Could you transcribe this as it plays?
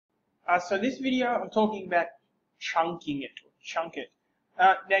So this video, I'm talking about chunking it, chunk it.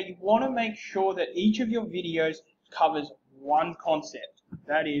 Now you want to make sure that each of your videos covers one concept.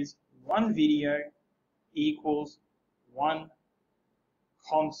 That is, one video equals one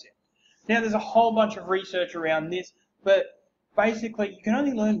concept. Now there's a whole bunch of research around this, but basically you can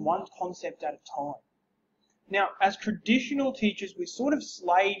only learn one concept at a time. Now, as traditional teachers, we're sort of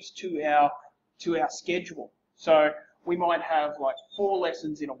slaves to our schedule. So we might have like 4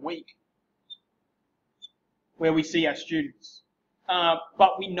 lessons in a week where we see our students.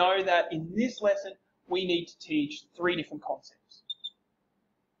 But we know that in this lesson, we need to teach 3 different concepts.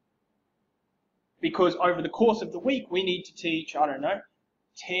 Because over the course of the week, we need to teach, I don't know,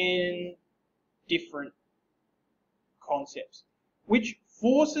 10 different concepts, which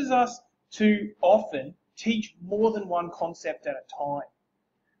forces us to often teach more than one concept at a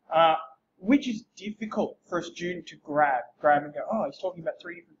time, which is difficult for a student to grab and go, oh, he's talking about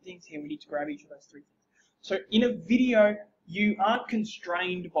 3 different things here, we need to grab each of those 3 things. So in a video, you aren't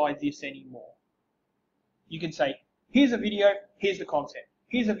constrained by this anymore. You can say, here's a video, here's the concept.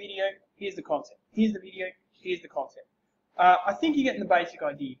 Here's a video, here's the concept. Here's the video, here's the concept. I think you're getting the basic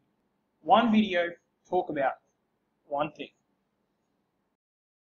idea. One video, talk about one thing.